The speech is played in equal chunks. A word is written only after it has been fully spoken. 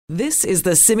This is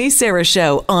the Simi Sara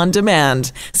Show on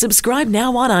demand. Subscribe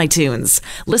now on iTunes.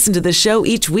 Listen to the show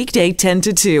each weekday 10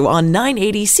 to 2 on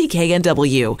 980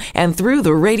 CKNW and through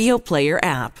the Radio Player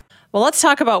app. Well, let's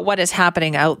talk about what is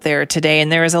happening out there today.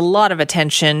 And there is a lot of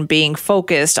attention being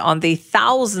focused on the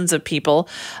thousands of people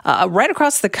right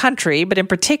across the country, but in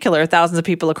particular, thousands of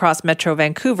people across Metro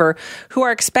Vancouver who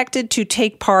are expected to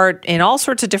take part in all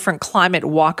sorts of different climate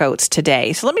walkouts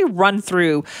today. So let me run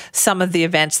through some of the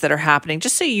events that are happening,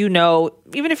 just so you know,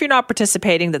 even if you're not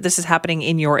participating, that this is happening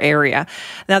in your area.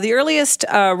 Now, the earliest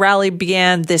rally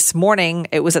began this morning.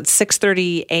 It was at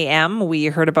 6:30 a.m. We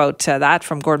heard about that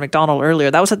from Gordon McDonald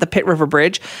earlier. That was at the Pitt River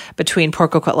Bridge between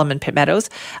Port Coquitlam and Pitt Meadows.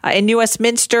 In New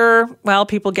Westminster, well,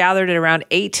 people gathered at around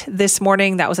 8 this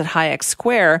morning. That was at Hayek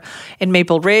Square. In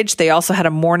Maple Ridge, they also had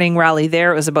a morning rally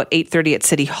there. It was about 8:30 at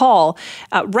City Hall.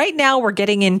 Right now, we're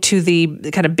getting into the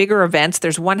kind of bigger events.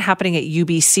 There's one happening at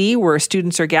UBC where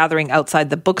students are gathering outside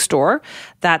the bookstore.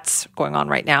 That's going on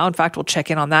right now. In fact, we'll check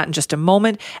in on that in just a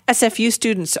moment. SFU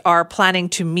students are planning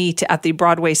to meet at the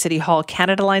Broadway City Hall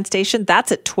Canada Line station.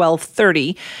 That's at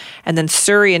 12:30. And then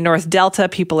Surrey and North Delta,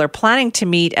 people are planning to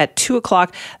meet at 2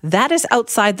 o'clock. That is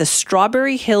outside the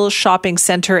Strawberry Hills Shopping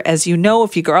Centre. As you know,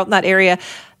 if you go out in that area,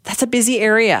 that's a busy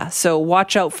area, so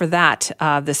watch out for that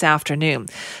this afternoon.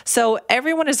 So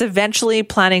everyone is eventually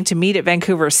planning to meet at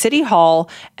Vancouver City Hall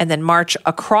and then march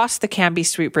across the Cambie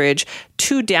Street Bridge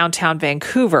to downtown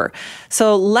Vancouver.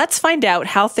 So let's find out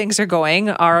how things are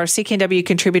going. Our CKNW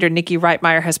contributor, Nikki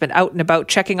Reitmeyer, has been out and about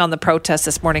checking on the protests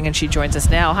this morning, and she joins us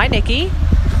now. Hi, Nikki.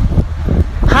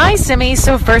 Hi, Simi.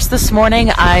 So first this morning,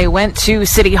 I went to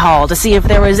City Hall to see if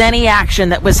there was any action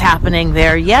that was happening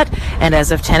there yet. And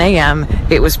as of 10 a.m.,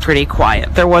 it was pretty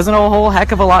quiet. There wasn't a whole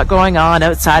heck of a lot going on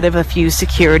outside of a few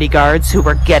security guards who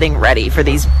were getting ready for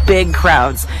these big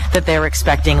crowds that they're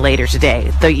expecting later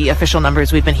today. The official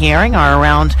numbers we've been hearing are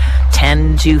around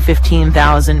 10 to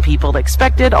 15,000 people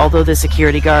expected, although the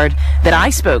security guard that I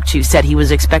spoke to said he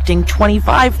was expecting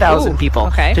 25,000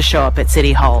 people to show up at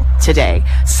City Hall today.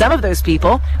 Some of those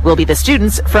people will be the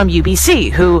students from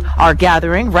UBC who are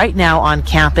gathering right now on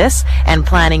campus and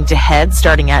planning to head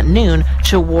starting at noon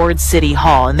towards City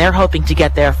Hall, and they're hoping to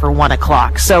get there for 1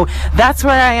 o'clock. So that's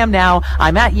where I am now.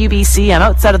 I'm at UBC. I'm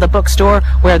outside of the bookstore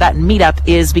where that meetup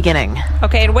is beginning.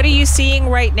 Okay, and what are you seeing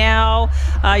right now?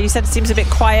 You said it seems a bit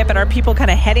quiet, but are people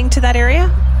kind of heading to that area?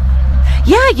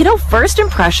 Yeah, first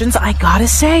impressions, I gotta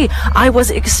say, I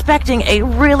was expecting a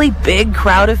really big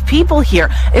crowd of people here,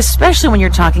 especially when you're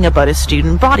talking about a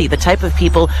student body, the type of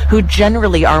people who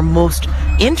generally are most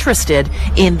interested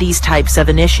in these types of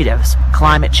initiatives,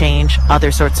 climate change,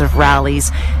 other sorts of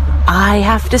rallies. I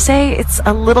have to say it's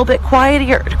a little bit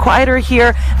quieter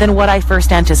here than what I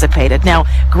first anticipated. Now,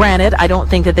 granted, I don't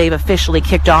think that they've officially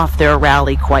kicked off their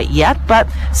rally quite yet, but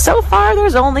so far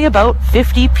there's only about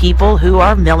 50 people who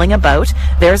are milling about.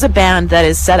 There's a band that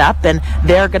is set up, and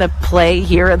they're going to play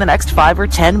here in the next 5 or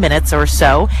 10 minutes or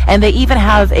so, and they even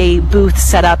have a booth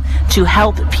set up to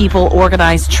help people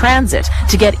organize transit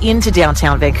to get into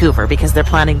downtown Vancouver, because they're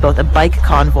planning both a bike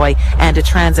convoy and a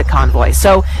transit convoy.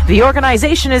 So the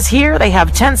organization is here. They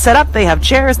have tents set up, they have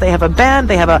chairs, they have a band,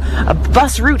 they have a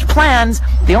bus route planned.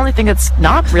 The only thing that's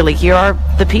not really here are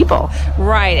the people.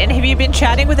 Right. And have you been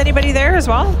chatting with anybody there as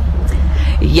well?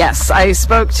 Yes, I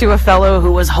spoke to a fellow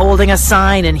who was holding a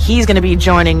sign, and he's going to be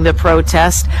joining the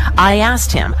protest. I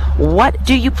asked him, what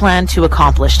do you plan to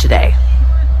accomplish today?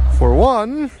 For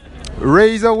one,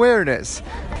 raise awareness.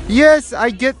 Yes, I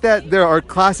get that there are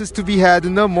classes to be had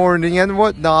in the morning and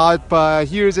whatnot, but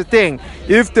here's the thing.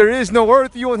 If there is no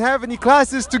Earth, you won't have any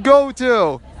classes to go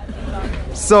to.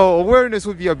 So awareness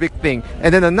would be a big thing.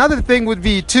 And then another thing would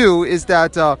be, too, is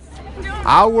that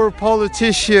our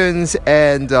politicians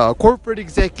and corporate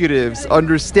executives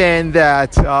understand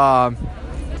that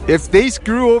if they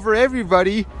screw over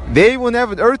everybody, they won't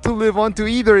have an Earth to live on to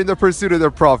either in the pursuit of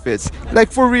their profits.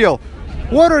 Like, for real,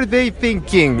 what are they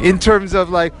thinking in terms of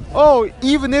like, oh,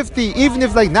 even if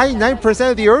like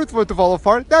 99% of the Earth were to fall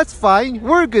apart, that's fine.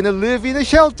 We're gonna live in a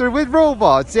shelter with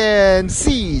robots and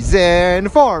seas and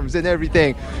farms and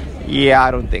everything. Yeah,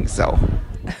 I don't think so.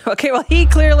 Okay, well, he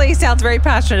clearly sounds very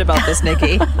passionate about this,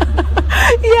 Nikki.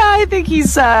 Yeah, I think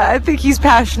he's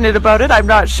passionate about it. I'm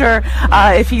not sure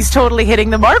if he's totally hitting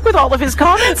the mark with all of his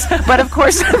comments, but of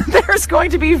course there's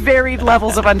going to be varied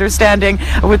levels of understanding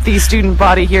with the student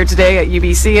body here today at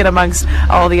UBC and amongst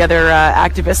all the other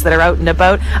activists that are out and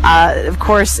about. Of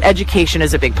course, education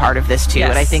is a big part of this too, yes.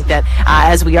 And I think that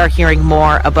as we are hearing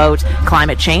more about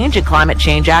climate change and climate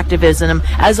change activism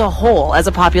as a whole, as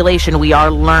a population, we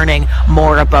are learning more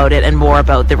more about it and more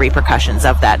about the repercussions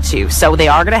of that too. So they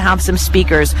are going to have some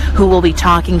speakers who will be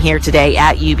talking here today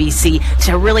at UBC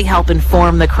to really help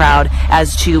inform the crowd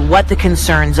as to what the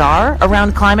concerns are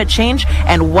around climate change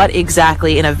and what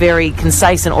exactly, in a very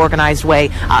concise and organized way,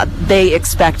 they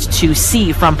expect to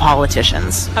see from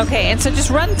politicians. Okay, and so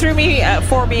just run through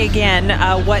for me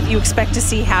again what you expect to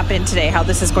see happen today, how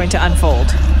this is going to unfold.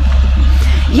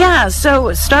 Yeah,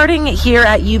 so starting here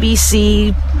at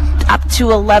UBC, up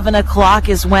to 11 o'clock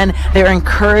is when they're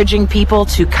encouraging people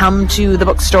to come to the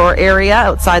bookstore area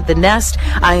outside the Nest.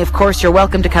 Of course, you're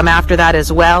welcome to come after that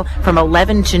as well. From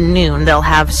 11 to noon, they'll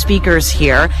have speakers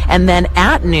here. And then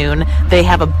at noon, they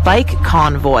have a bike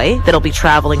convoy that'll be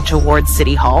traveling towards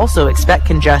City Hall. So expect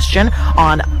congestion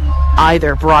on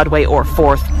either Broadway or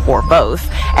 4th or both,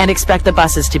 and expect the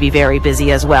buses to be very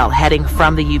busy as well, heading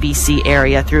from the UBC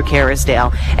area through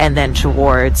Kerrisdale and then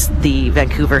towards the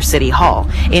Vancouver City Hall.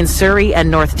 In Surrey and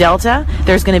North Delta,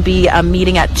 there's going to be a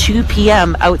meeting at 2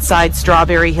 p.m. outside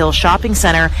Strawberry Hill Shopping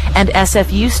Centre, and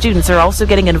SFU students are also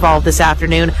getting involved this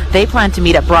afternoon. They plan to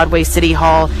meet at Broadway City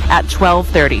Hall at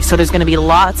 12:30. So there's going to be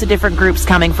lots of different groups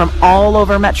coming from all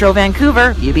over Metro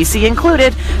Vancouver, UBC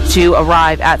included, to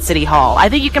arrive at City Hall. I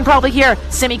think you can probably hear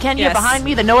Simi Kenya behind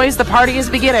me. The noise, the party is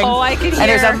beginning. Oh, I can hear. And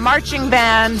there's a marching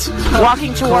band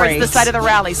walking towards the site of the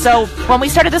rally. So when we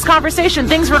started this conversation,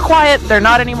 things were quiet. They're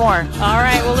not anymore. All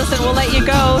right. Well, listen, we'll let you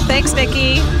go. Thanks,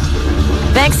 Nikki.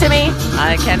 Thanks, Timmy.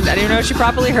 I don't even know if she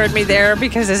properly heard me there,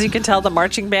 because as you can tell, the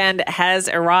marching band has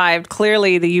arrived.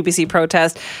 Clearly, the UBC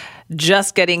protest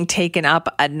just getting taken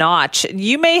up a notch.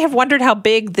 You may have wondered how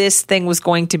big this thing was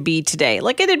going to be today.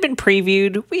 Like, it had been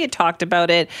previewed, we had talked about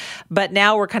it, but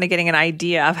now we're kind of getting an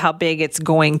idea of how big it's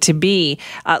going to be.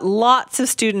 Lots of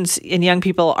students and young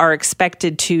people are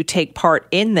expected to take part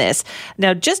in this.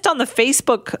 Now, just on the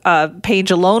Facebook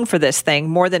page alone for this thing,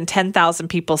 more than 10,000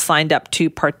 people signed up to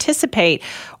participate.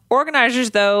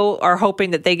 Organizers, though, are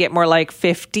hoping that they get more like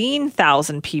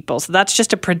 15,000 people. So that's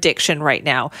just a prediction right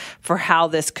now for how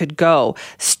this could go.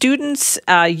 Students,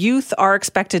 youth are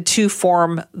expected to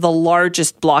form the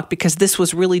largest block because this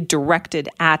was really directed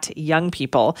at young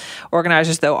people.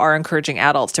 Organizers, though, are encouraging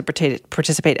adults to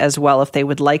participate as well if they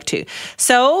would like to.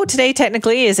 So today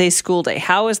technically is a school day.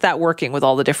 How is that working with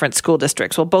all the different school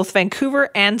districts? Well, both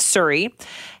Vancouver and Surrey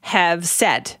have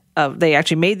said they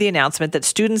actually made the announcement that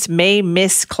students may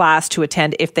miss class to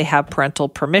attend if they have parental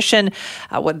permission.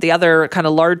 What the other kind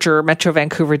of larger Metro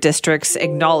Vancouver districts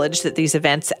acknowledged that these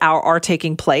events are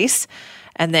taking place,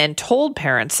 and then told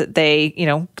parents that they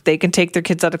can take their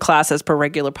kids out of class as per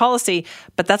regular policy.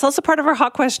 But that's also part of our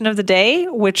hot question of the day,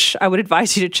 which I would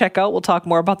advise you to check out. We'll talk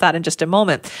more about that in just a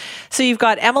moment. So you've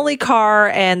got Emily Carr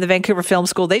and the Vancouver Film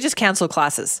School. They just canceled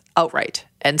classes outright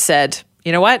and said,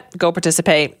 you know what? Go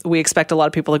participate. We expect a lot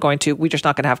of people are going to. We're just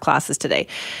not going to have classes today.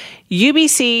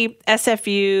 UBC,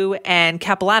 SFU, and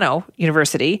Capilano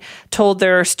University told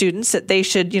their students that they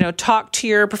should, talk to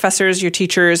your professors, your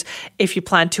teachers, if you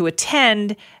plan to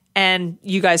attend, and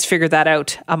you guys figure that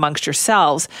out amongst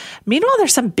yourselves. Meanwhile,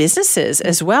 there's some businesses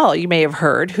as well, you may have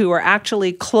heard, who are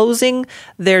actually closing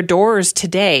their doors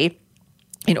today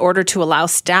in order to allow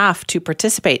staff to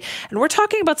participate. And we're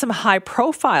talking about some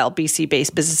high-profile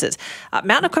BC-based businesses.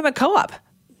 Mountain Equipment Co-op,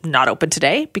 not open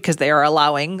today because they are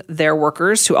allowing their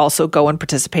workers to also go and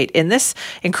participate in this,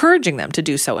 encouraging them to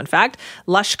do so, in fact.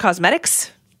 Lush Cosmetics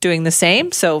doing the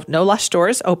same, so no Lush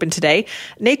stores open today.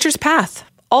 Nature's Path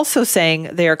also saying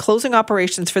they are closing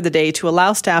operations for the day to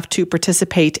allow staff to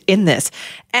participate in this.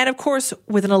 And of course,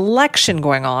 with an election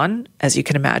going on, as you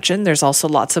can imagine, there's also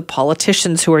lots of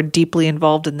politicians who are deeply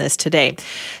involved in this today.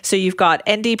 So you've got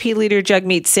NDP leader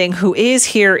Jagmeet Singh, who is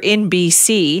here in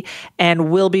BC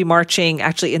and will be marching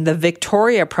actually in the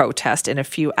Victoria protest in a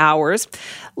few hours.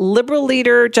 Liberal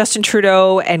leader Justin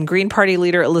Trudeau and Green Party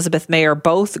leader Elizabeth May are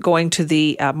both going to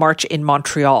the march in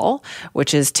Montreal,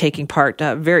 which is taking part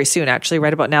very soon, actually.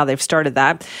 Right about now, they've started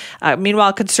that.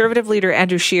 Meanwhile, Conservative leader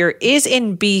Andrew Scheer is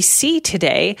in BC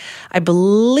today. I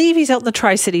believe he's out in the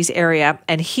Tri-Cities area,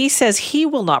 and he says he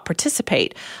will not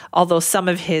participate, although some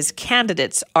of his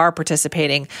candidates are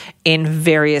participating in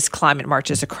various climate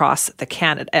marches across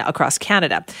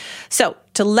Canada. So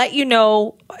to let you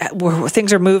know where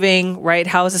things are moving, right?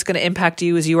 How is this going to impact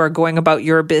you as you are going about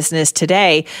your business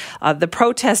today? The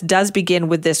protest does begin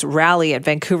with this rally at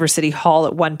Vancouver City Hall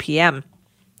at 1 p.m.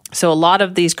 So a lot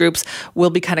of these groups will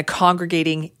be kind of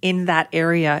congregating in that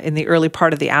area in the early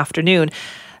part of the afternoon.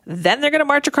 Then they're going to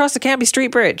march across the Cambie Street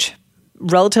Bridge.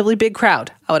 Relatively big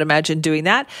crowd, I would imagine, doing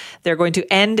that. They're going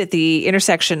to end at the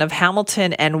intersection of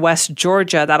Hamilton and West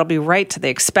Georgia. That'll be right, they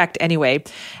expect anyway,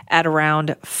 at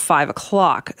around 5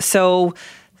 o'clock. So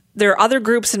There are other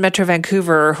groups in Metro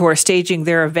Vancouver who are staging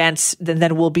their events and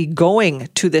then will be going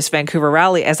to this Vancouver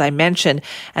rally, as I mentioned,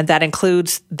 and that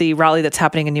includes the rally that's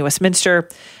happening in New Westminster,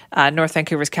 North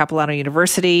Vancouver's Capilano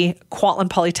University, Kwantlen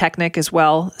Polytechnic as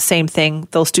well, same thing.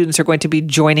 Those students are going to be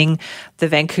joining the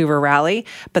Vancouver rally,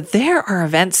 but there are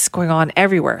events going on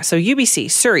everywhere. So UBC,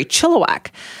 Surrey, Chilliwack.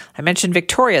 I mentioned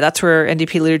Victoria. That's where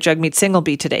NDP leader Jagmeet Singh will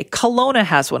be today. Kelowna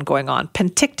has one going on.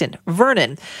 Penticton,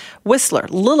 Vernon, Whistler,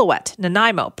 Lillooet,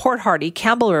 Nanaimo, Port Hardy,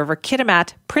 Campbell River,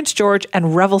 Kitimat, Prince George,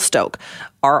 and Revelstoke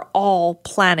are all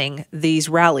planning these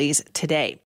rallies today.